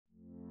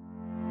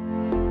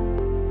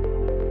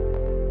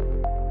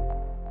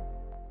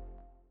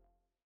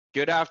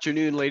Good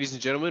afternoon, ladies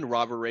and gentlemen.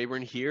 Robert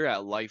Rayburn here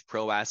at Life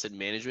Pro Asset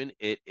Management.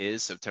 It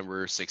is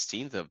September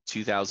 16th of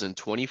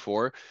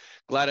 2024.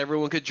 Glad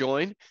everyone could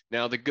join.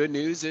 Now, the good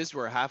news is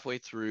we're halfway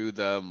through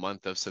the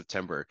month of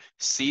September.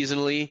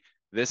 Seasonally,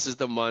 this is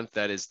the month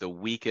that is the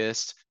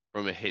weakest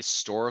from a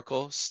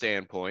historical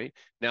standpoint.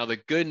 Now, the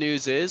good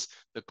news is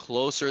the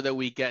closer that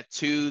we get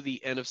to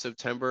the end of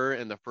September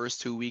and the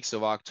first 2 weeks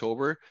of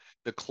October,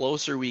 the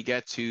closer we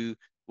get to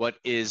what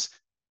is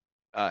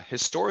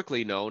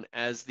historically known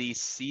as the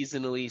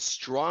seasonally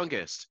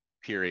strongest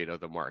period of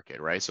the market,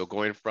 right? So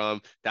going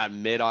from that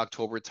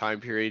mid-October time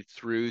period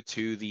through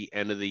to the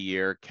end of the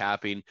year,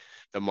 capping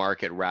the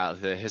market rally,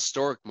 the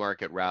historic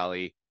market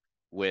rally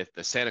with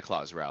the Santa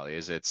Claus rally,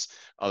 as it's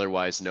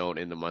otherwise known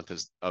in the month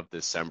of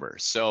December.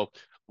 So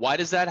why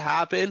does that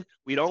happen?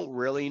 We don't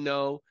really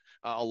know.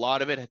 A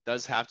lot of it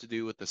does have to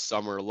do with the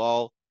summer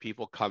lull.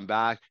 People come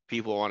back.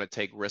 People want to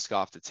take risk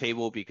off the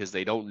table because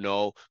they don't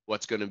know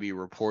what's going to be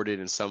reported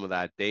in some of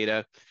that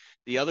data.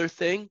 The other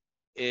thing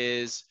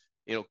is,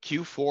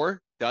 Q4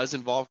 does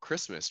involve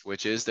Christmas,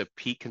 which is the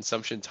peak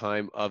consumption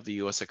time of the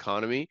US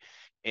economy.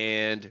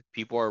 And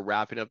people are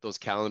wrapping up those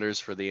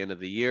calendars for the end of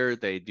the year.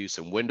 They do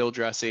some window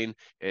dressing,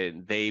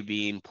 and they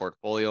being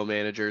portfolio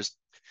managers.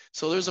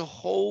 So there's a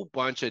whole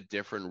bunch of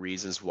different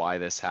reasons why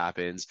this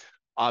happens.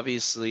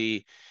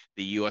 Obviously,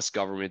 the US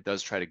government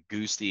does try to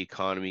goose the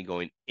economy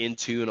going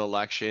into an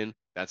election.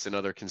 That's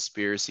another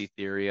conspiracy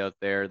theory out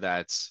there.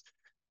 That's,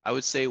 I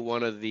would say,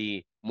 one of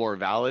the more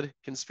valid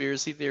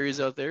conspiracy theories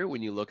out there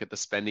when you look at the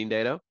spending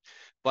data.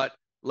 But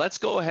let's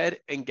go ahead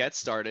and get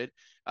started.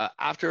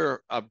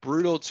 After a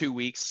brutal 2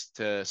 weeks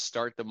to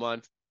start the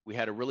month, we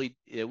had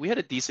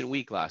a decent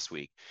week last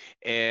week.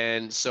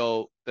 And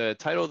so the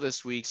title of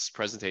this week's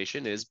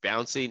presentation is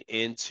Bouncing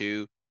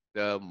into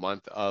the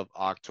month of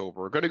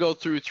October. We're going to go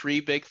through three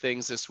big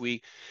things this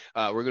week.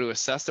 We're going to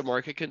assess the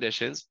market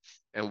conditions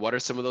and what are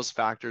some of those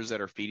factors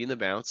that are feeding the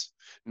bounce.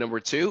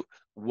 Number two,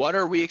 what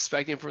are we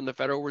expecting from the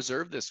Federal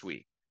Reserve this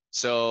week?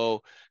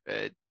 So,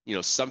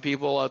 some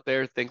people out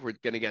there think we're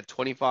going to get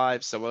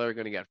 25, some other are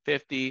going to get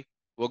 50.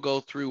 We'll go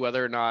through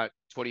whether or not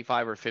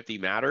 25 or 50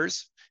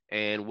 matters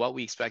and what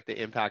we expect the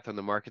impact on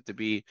the market to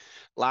be.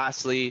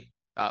 Lastly,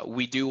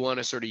 we do want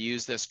to sort of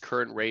use this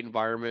current rate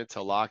environment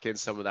to lock in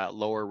some of that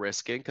lower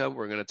risk income.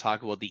 We're going to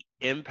talk about the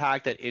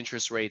impact that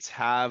interest rates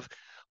have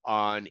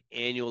on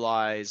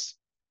annualized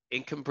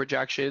income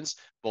projections,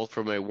 both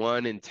from a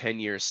 1 and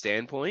 10-year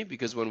standpoint,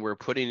 because when we're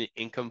putting an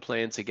income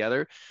plan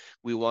together,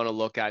 we want to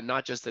look at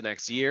not just the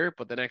next year,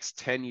 but the next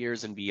 10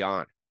 years and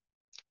beyond.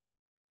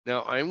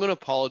 Now, I'm going to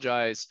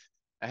apologize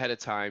ahead of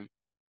time.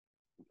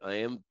 I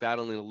am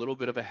battling a little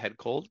bit of a head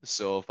cold,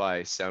 so if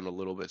I sound a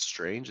little bit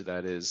strange,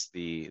 that is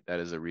the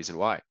reason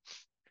why.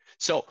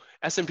 So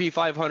S&P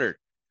 500.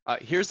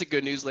 Here's the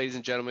good news, ladies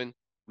and gentlemen.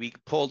 We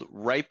pulled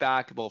right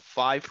back about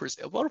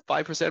 5%, about a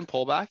 5%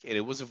 pullback, and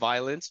it was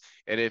violent.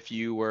 And if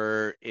you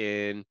were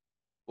in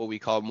what we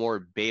call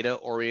more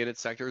beta-oriented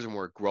sectors or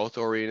more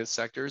growth-oriented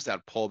sectors,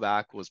 that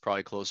pullback was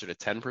probably closer to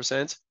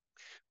 10%.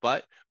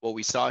 But what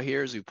we saw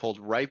here is we pulled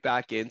right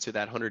back into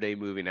that 100-day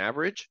moving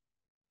average.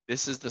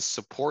 This is the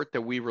support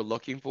that we were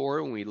looking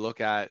for when we look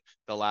at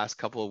the last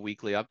couple of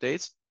weekly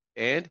updates,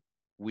 and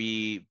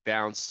we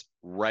bounced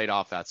right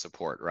off that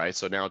support, right?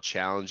 So now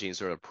challenging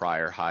sort of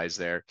prior highs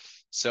there.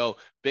 So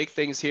big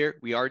things here.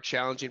 We are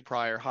challenging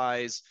prior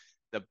highs.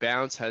 The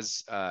bounce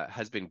has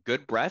been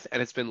good breadth,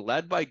 and it's been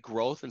led by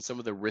growth in some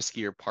of the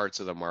riskier parts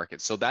of the market.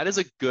 So that is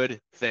a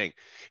good thing.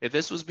 If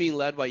this was being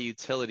led by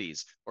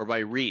utilities or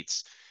by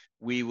REITs,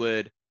 we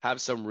would have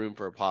some room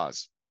for a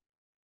pause.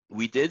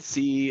 We did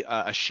see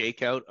a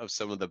shakeout of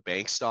some of the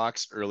bank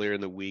stocks earlier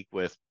in the week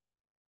with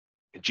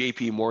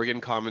JP Morgan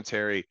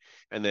commentary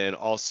and then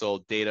also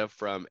data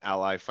from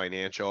Ally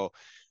Financial.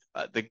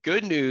 The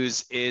good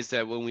news is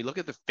that when we look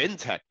at the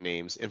fintech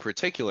names in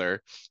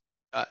particular,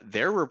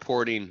 they're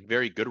reporting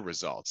very good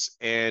results.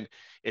 And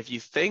if you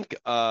think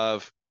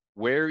of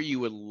where you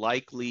would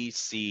likely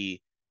see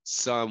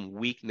some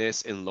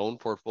weakness in loan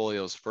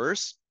portfolios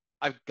first,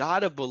 I've got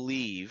to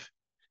believe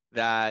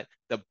that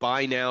the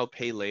buy now,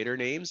 pay later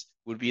names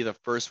would be the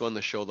first one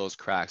to show those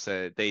cracks.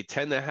 They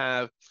tend to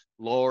have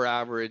lower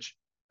average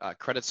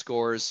credit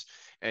scores,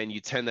 and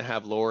you tend to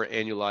have lower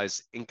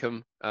annualized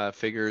income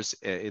figures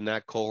in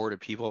that cohort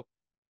of people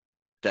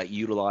that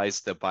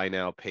utilize the buy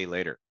now, pay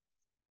later.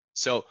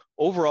 So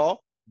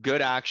overall,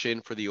 good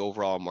action for the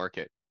overall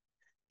market.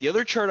 The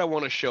other chart I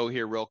want to show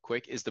here real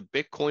quick is the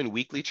Bitcoin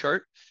weekly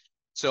chart.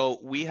 So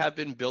we have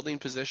been building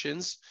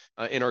positions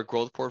in our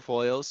growth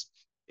portfolios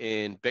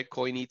in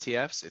Bitcoin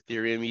ETFs,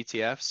 Ethereum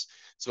ETFs,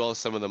 as well as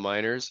some of the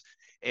miners.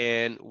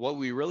 And what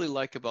we really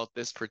like about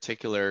this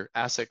particular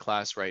asset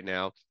class right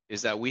now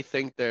is that we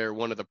think they're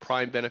one of the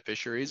prime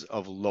beneficiaries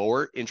of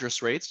lower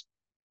interest rates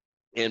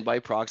and by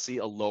proxy,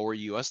 a lower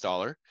US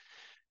dollar.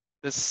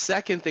 The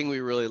second thing we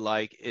really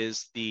like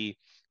is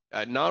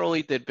not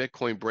only did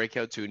Bitcoin break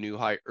out to a new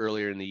high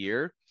earlier in the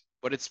year,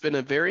 but it's been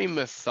a very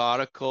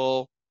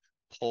methodical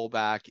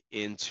pullback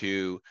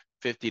into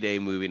 50-day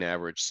moving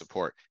average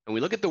support. And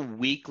we look at the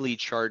weekly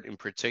chart in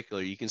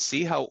particular, you can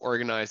see how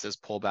organized this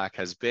pullback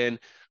has been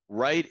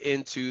right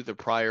into the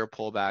prior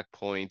pullback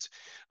point.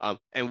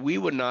 And we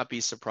would not be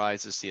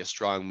surprised to see a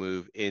strong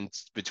move in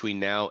between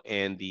now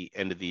and the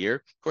end of the year.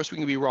 Of course, we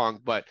can be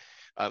wrong, but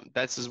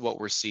that's is what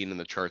we're seeing in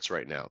the charts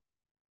right now.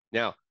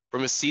 Now,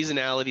 from a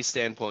seasonality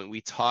standpoint,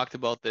 we talked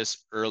about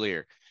this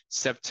earlier.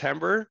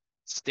 September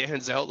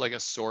stands out like a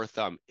sore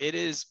thumb. It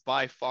is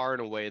by far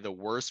and away the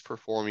worst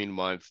performing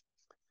month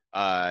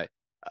uh,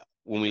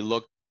 when we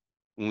look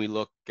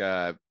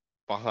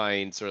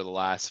behind sort of the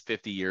last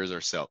 50 years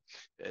or so.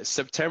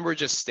 September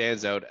just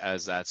stands out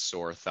as that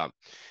sore thumb.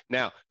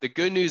 Now, the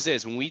good news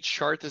is when we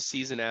chart the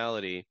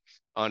seasonality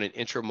on an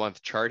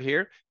intra-month chart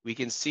here, we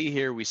can see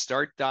here we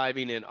start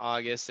diving in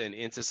August and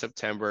into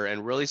September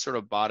and really sort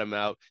of bottom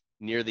out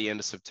near the end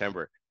of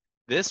September.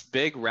 This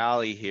big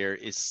rally here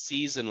is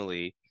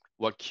seasonally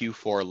what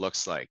Q4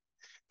 looks like.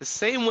 The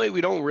same way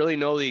we don't really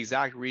know the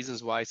exact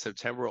reasons why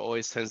September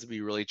always tends to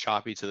be really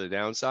choppy to the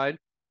downside.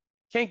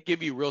 Can't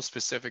give you real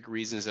specific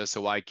reasons as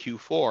to why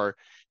Q4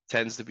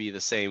 tends to be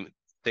the same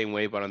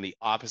way, but on the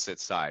opposite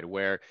side,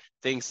 where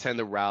things tend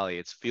to rally.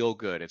 It's feel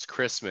good. It's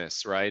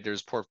Christmas, right?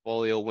 There's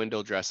portfolio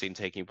window dressing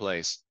taking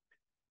place.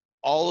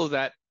 All of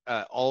that,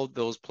 all of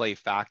those play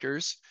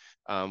factors.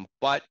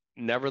 But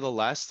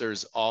nevertheless,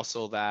 there's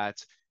also that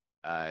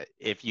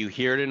if you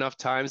hear it enough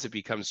times, it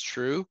becomes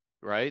true,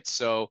 right?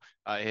 So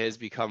it has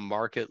become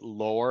market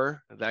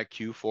lore that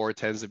Q4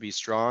 tends to be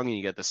strong and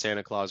you get the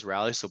Santa Claus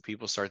rally. So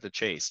people start to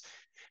chase.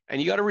 And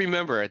you got to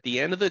remember, at the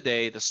end of the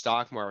day, the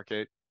stock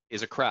market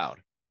is a crowd,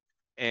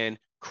 and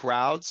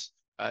crowds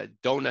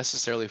don't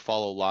necessarily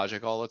follow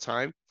logic all the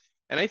time.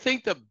 And I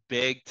think the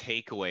big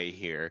takeaway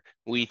here,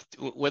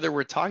 whether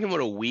we're talking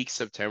about a weak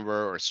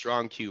September or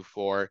strong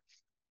Q4,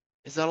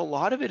 is that a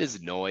lot of it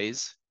is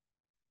noise,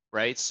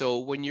 right? So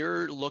when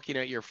you're looking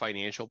at your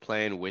financial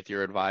plan with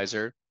your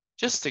advisor,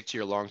 just stick to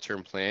your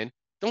long-term plan.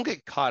 Don't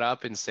get caught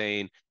up in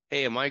saying,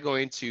 hey, am I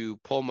going to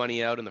pull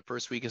money out in the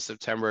first week of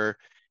September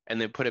and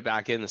then put it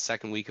back in the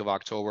second week of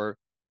October?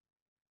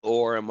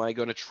 Or am I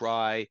going to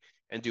try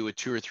and do a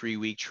 2 or 3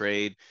 week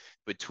trade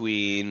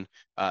between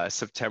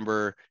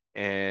September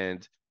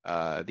and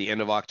the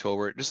end of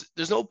October?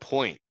 There's no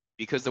point,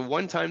 because the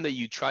one time that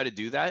you try to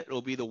do that,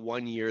 it'll be the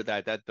 1 year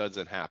that that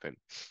doesn't happen.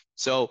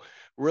 So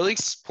really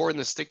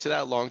important to stick to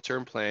that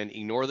long-term plan,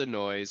 ignore the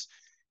noise.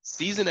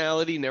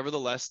 Seasonality,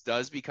 nevertheless,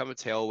 does become a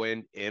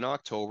tailwind in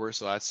October,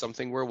 so that's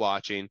something we're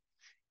watching.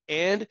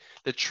 And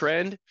the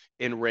trend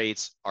in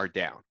rates are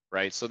down,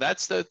 right? So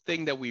that's the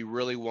thing that we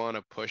really want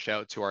to push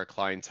out to our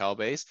clientele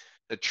base.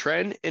 The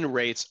trend in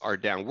rates are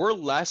down. We're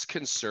less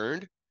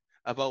concerned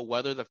about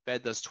whether the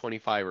Fed does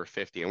 25 or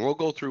 50, and we'll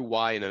go through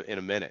why in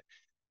a minute.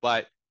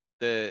 But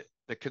the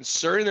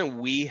concern that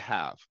we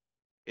have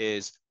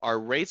is, are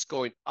rates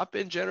going up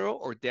in general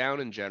or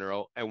down in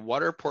general? And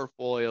what are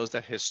portfolios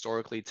that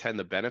historically tend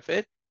to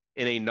benefit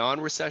in a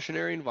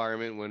non-recessionary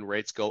environment when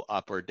rates go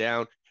up or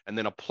down? And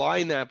then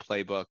applying that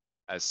playbook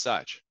as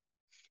such.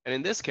 And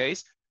in this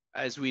case,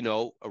 as we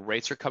know,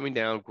 rates are coming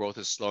down, growth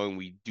is slowing.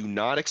 We do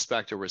not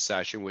expect a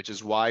recession, which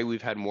is why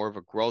we've had more of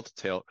a growth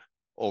tilt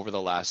over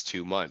the last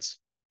 2 months.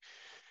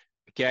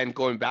 Again,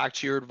 going back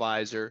to your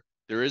advisor,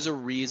 there is a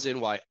reason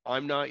why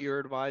I'm not your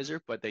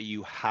advisor, but that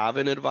you have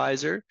an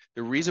advisor.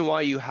 The reason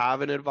why you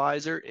have an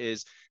advisor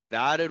is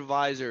that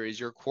advisor is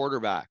your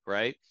quarterback,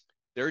 right?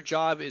 Their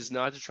job is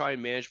not to try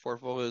and manage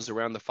portfolios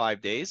around the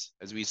 5 days,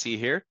 as we see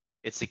here.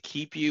 It's to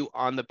keep you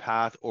on the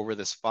path over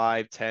this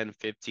 5, 10,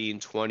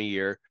 15,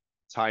 20-year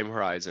time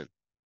horizon.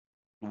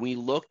 When we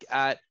look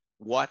at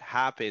what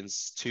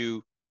happens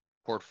to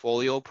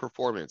portfolio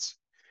performance,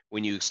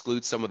 when you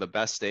exclude some of the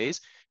best days,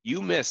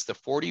 you miss the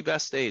 40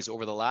 best days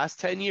over the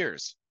last 10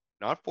 years,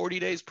 not 40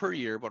 days per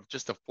year, but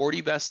just the 40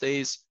 best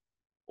days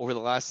over the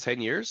last 10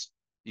 years.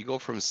 You go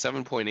from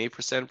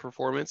 7.8%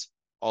 performance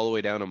all the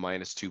way down to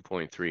minus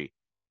 2.3.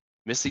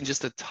 Missing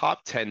just the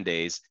top 10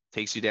 days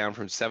takes you down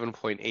from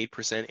 7.8%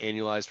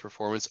 annualized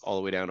performance all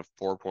the way down to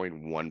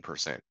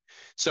 4.1%.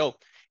 So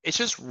it's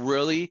just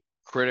really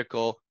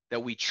critical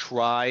that we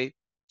try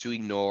to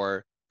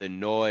ignore the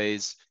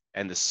noise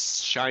and the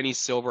shiny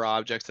silver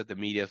objects that the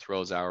media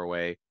throws our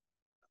way.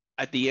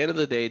 At the end of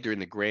the day, during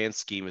the grand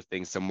scheme of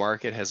things, the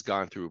market has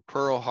gone through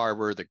Pearl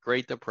Harbor, the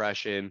Great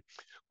Depression,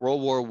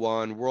 World War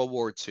I, World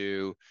War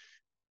II,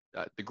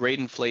 the great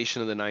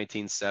inflation of the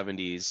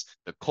 1970s,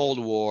 the Cold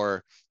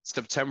War,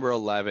 September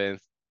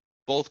 11th,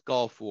 both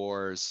Gulf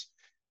Wars,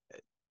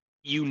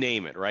 you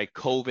name it, right?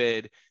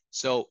 COVID.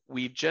 So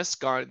we've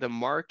just gone, the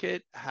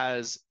market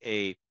has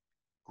a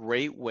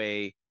great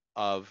way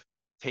of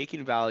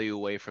taking value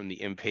away from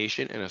the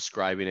impatient and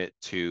ascribing it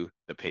to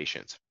the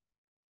patient.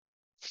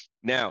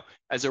 Now,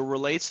 as it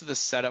relates to the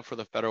setup for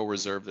the Federal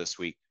Reserve this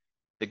week,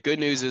 the good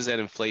news is that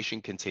inflation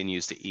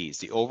continues to ease.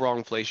 The overall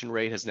inflation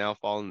rate has now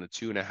fallen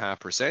to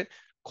 2.5%.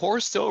 Core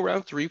is still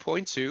around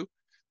 3.2,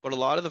 but a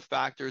lot of the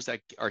factors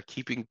that are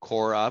keeping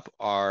core up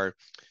are,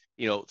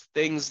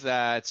 things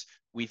that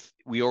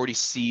we already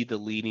see the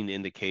leading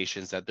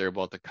indications that they're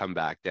about to come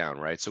back down,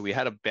 right? So we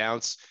had a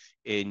bounce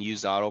in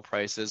used auto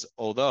prices,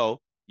 although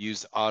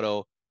used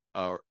auto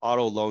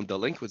loan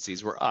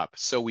delinquencies were up.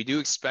 So we do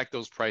expect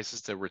those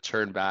prices to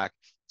return back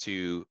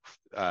to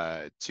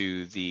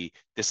the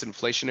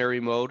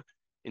disinflationary mode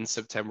in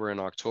September and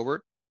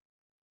October.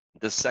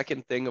 The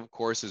second thing, of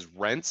course, is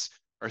rents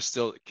are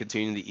still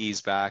continuing to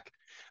ease back.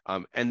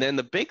 And then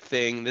the big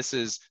thing, this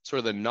is sort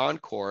of the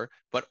non-core,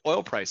 but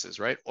oil prices,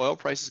 right? Oil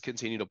prices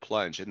continue to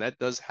plunge, and that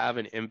does have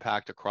an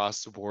impact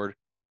across the board,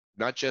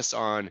 not just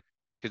on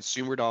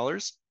consumer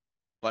dollars,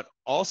 but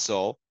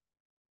also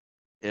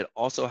it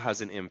also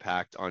has an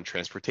impact on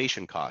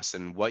transportation costs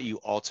and what you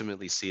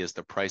ultimately see as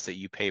the price that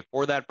you pay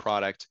for that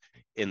product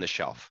in the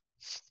shelf.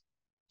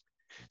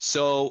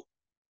 So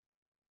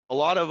a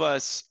lot of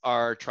us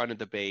are trying to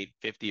debate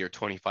 50 or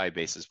 25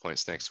 basis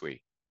points next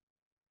week.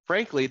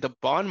 Frankly, the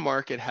bond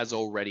market has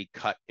already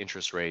cut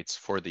interest rates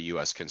for the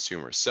US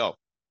consumers. So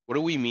what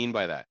do we mean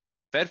by that?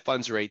 Fed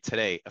funds rate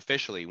today,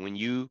 officially, when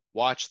you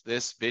watch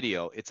this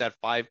video, it's at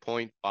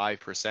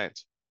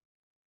 5.5%.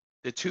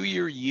 The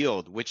 2-year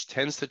yield, which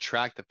tends to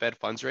track the Fed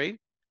funds rate,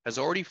 has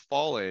already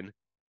fallen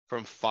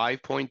from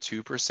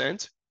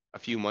 5.2% a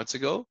few months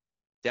ago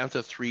down to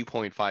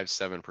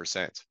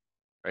 3.57%,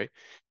 right?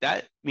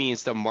 That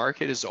means the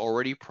market is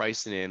already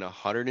pricing in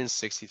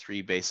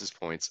 163 basis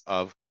points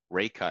of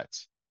rate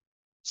cuts.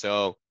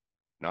 So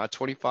not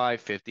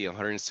 25, 50,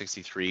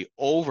 163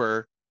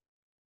 over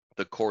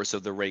the course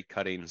of the rate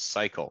cutting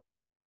cycle.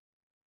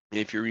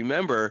 And if you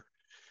remember,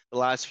 the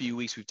last few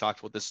weeks we've talked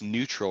about this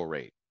neutral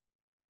rate.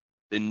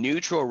 The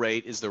neutral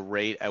rate is the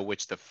rate at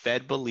which the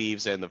Fed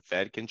believes, and the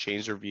Fed can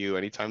change their view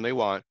anytime they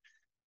want,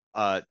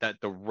 that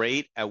the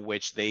rate at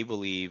which they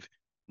believe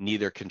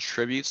neither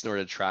contributes nor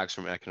detracts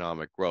from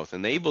economic growth.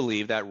 And they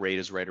believe that rate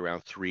is right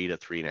around 3 to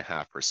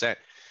 3.5%.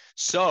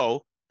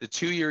 So the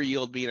 2-year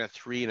yield being at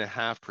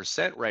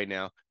 3.5% right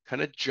now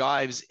kind of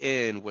jives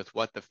in with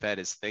what the Fed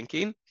is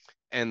thinking,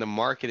 and the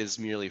market is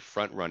merely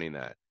front running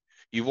that.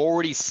 You've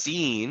already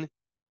seen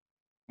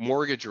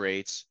mortgage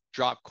rates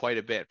drop quite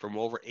a bit from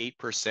over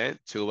 8%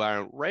 to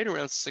right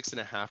around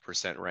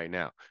 6.5% right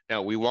now.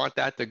 Now, we want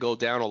that to go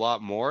down a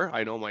lot more.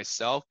 I know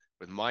myself,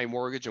 with my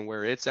mortgage and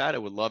where it's at, I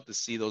would love to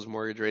see those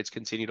mortgage rates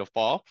continue to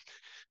fall.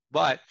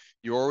 But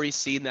you're already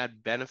seeing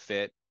that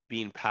benefit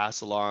being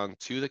passed along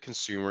to the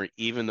consumer,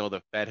 even though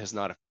the Fed has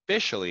not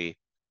officially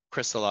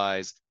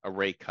crystallized a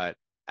rate cut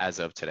as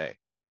of today.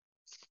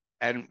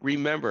 And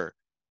remember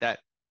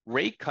that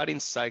rate cutting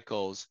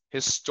cycles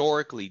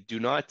historically do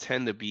not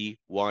tend to be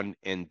one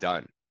and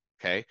done.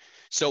 Okay.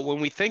 So when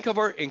we think of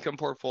our income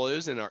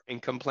portfolios and our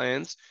income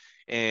plans,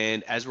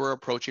 and as we're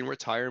approaching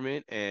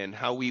retirement and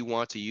how we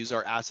want to use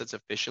our assets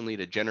efficiently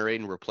to generate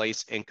and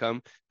replace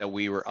income that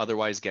we were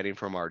otherwise getting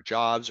from our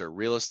jobs or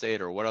real estate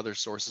or what other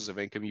sources of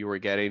income you were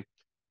getting,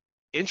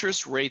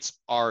 interest rates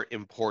are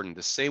important.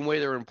 The same way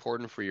they're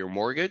important for your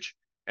mortgage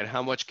and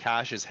how much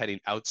cash is heading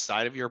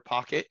outside of your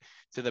pocket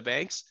to the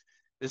banks,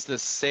 is the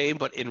same,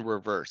 but in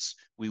reverse.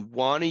 We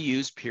want to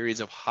use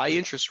periods of high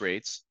interest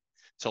rates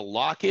to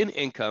lock in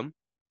income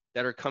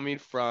that are coming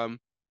from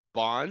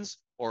bonds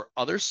or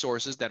other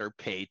sources that are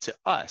paid to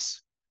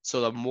us.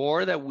 So the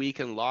more that we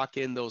can lock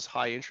in those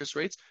high interest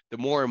rates, the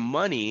more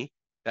money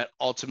that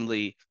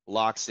ultimately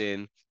locks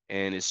in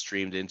and is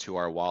streamed into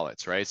our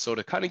wallets, right? So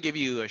to kind of give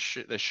you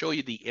to show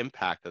you the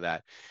impact of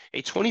that,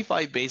 a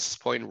 25 basis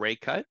point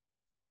rate cut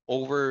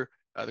over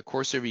the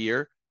course of a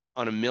year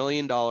on $1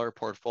 million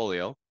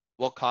portfolio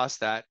will cost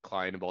that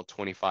client about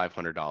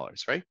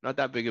 $2,500, right? Not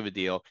that big of a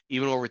deal.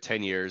 Even over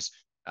 10 years,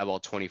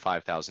 about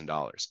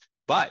 $25,000.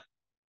 But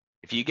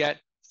if you get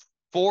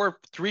 3 or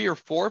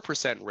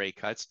 4% rate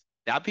cuts,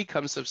 that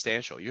becomes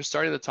substantial. You're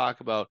starting to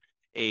talk about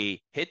a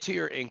hit to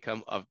your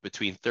income of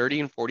between $30,000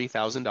 and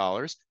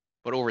 $40,000,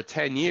 but over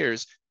 10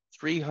 years,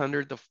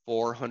 $300,000 to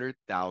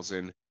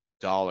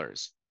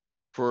 $400,000.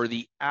 For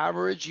the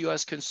average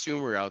U.S.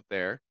 consumer out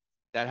there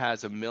that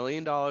has $1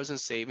 million in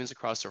savings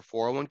across their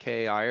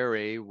 401k,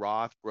 IRA,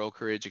 Roth,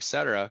 brokerage,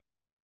 etc.,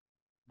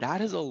 that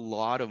is a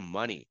lot of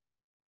money.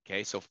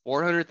 Okay, so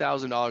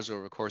 $400,000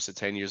 over the course of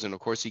 10 years, and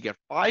of course you get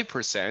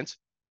 5%,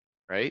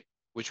 right?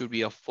 Which would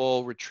be a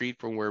full retreat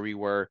from where we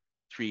were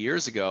 3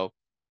 years ago.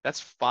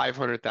 That's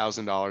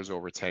 $500,000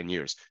 over 10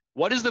 years.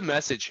 What is the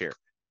message here?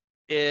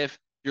 If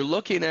you're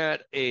looking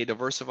at a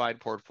diversified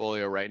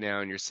portfolio right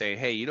now and you're saying,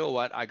 hey, you know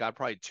what? I got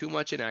probably too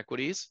much in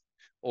equities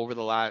over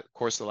the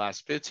course of the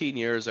last 15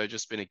 years. I've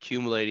just been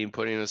accumulating,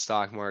 putting in the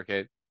stock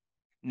market.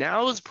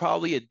 Now is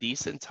probably a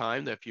decent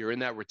time that if you're in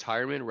that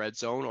retirement red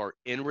zone or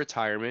in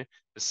retirement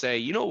to say,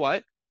 you know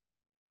what?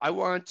 I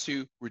want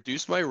to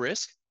reduce my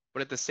risk,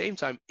 but at the same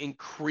time,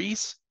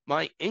 increase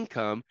my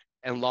income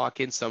and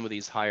lock in some of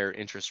these higher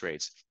interest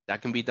rates.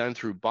 That can be done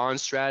through bond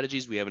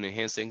strategies. We have an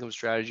enhanced income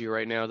strategy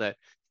right now that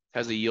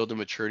has a yield to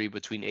maturity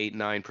between 8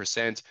 and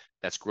 9%.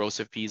 That's gross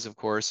of fees, of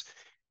course.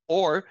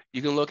 Or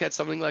you can look at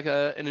something like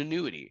an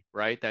annuity,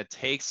 right? That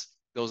takes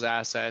those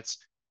assets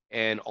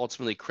and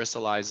ultimately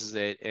crystallizes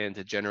it and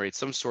to generate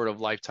some sort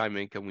of lifetime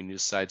income when you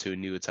decide to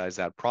annuitize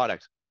that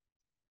product.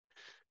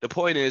 The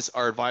point is,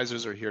 our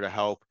advisors are here to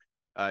help.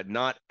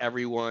 Not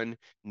everyone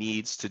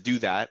needs to do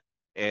that,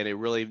 and it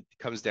really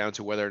comes down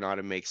to whether or not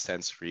it makes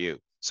sense for you.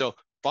 So,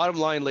 bottom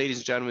line, ladies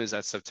and gentlemen, is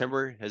that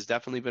September has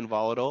definitely been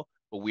volatile,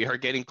 but we are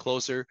getting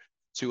closer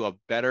to a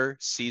better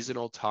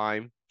seasonal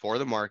time for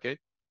the market.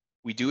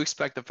 We do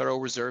expect the Federal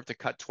Reserve to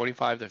cut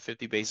 25 to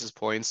 50 basis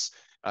points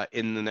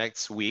in the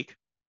next week,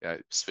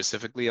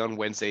 specifically on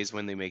Wednesdays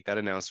when they make that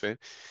announcement.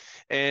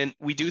 And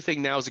we do think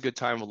now is a good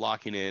time of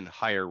locking in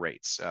higher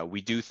rates.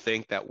 We do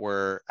think that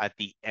we're at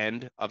the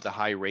end of the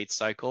high rate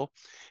cycle.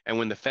 And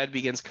when the Fed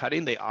begins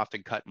cutting, they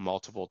often cut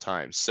multiple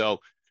times. So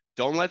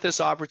don't let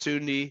this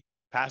opportunity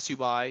pass you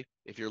by.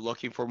 If you're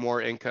looking for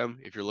more income,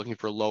 if you're looking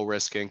for low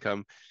risk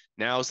income,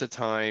 now's the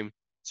time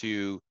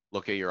to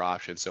look at your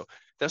options. So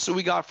that's what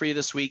we got for you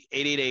this week.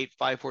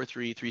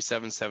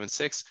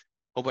 888-543-3776.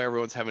 Hope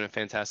everyone's having a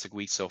fantastic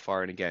week so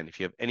far. And again, if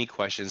you have any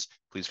questions,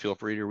 please feel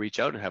free to reach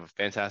out and have a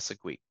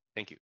fantastic week.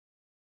 Thank you.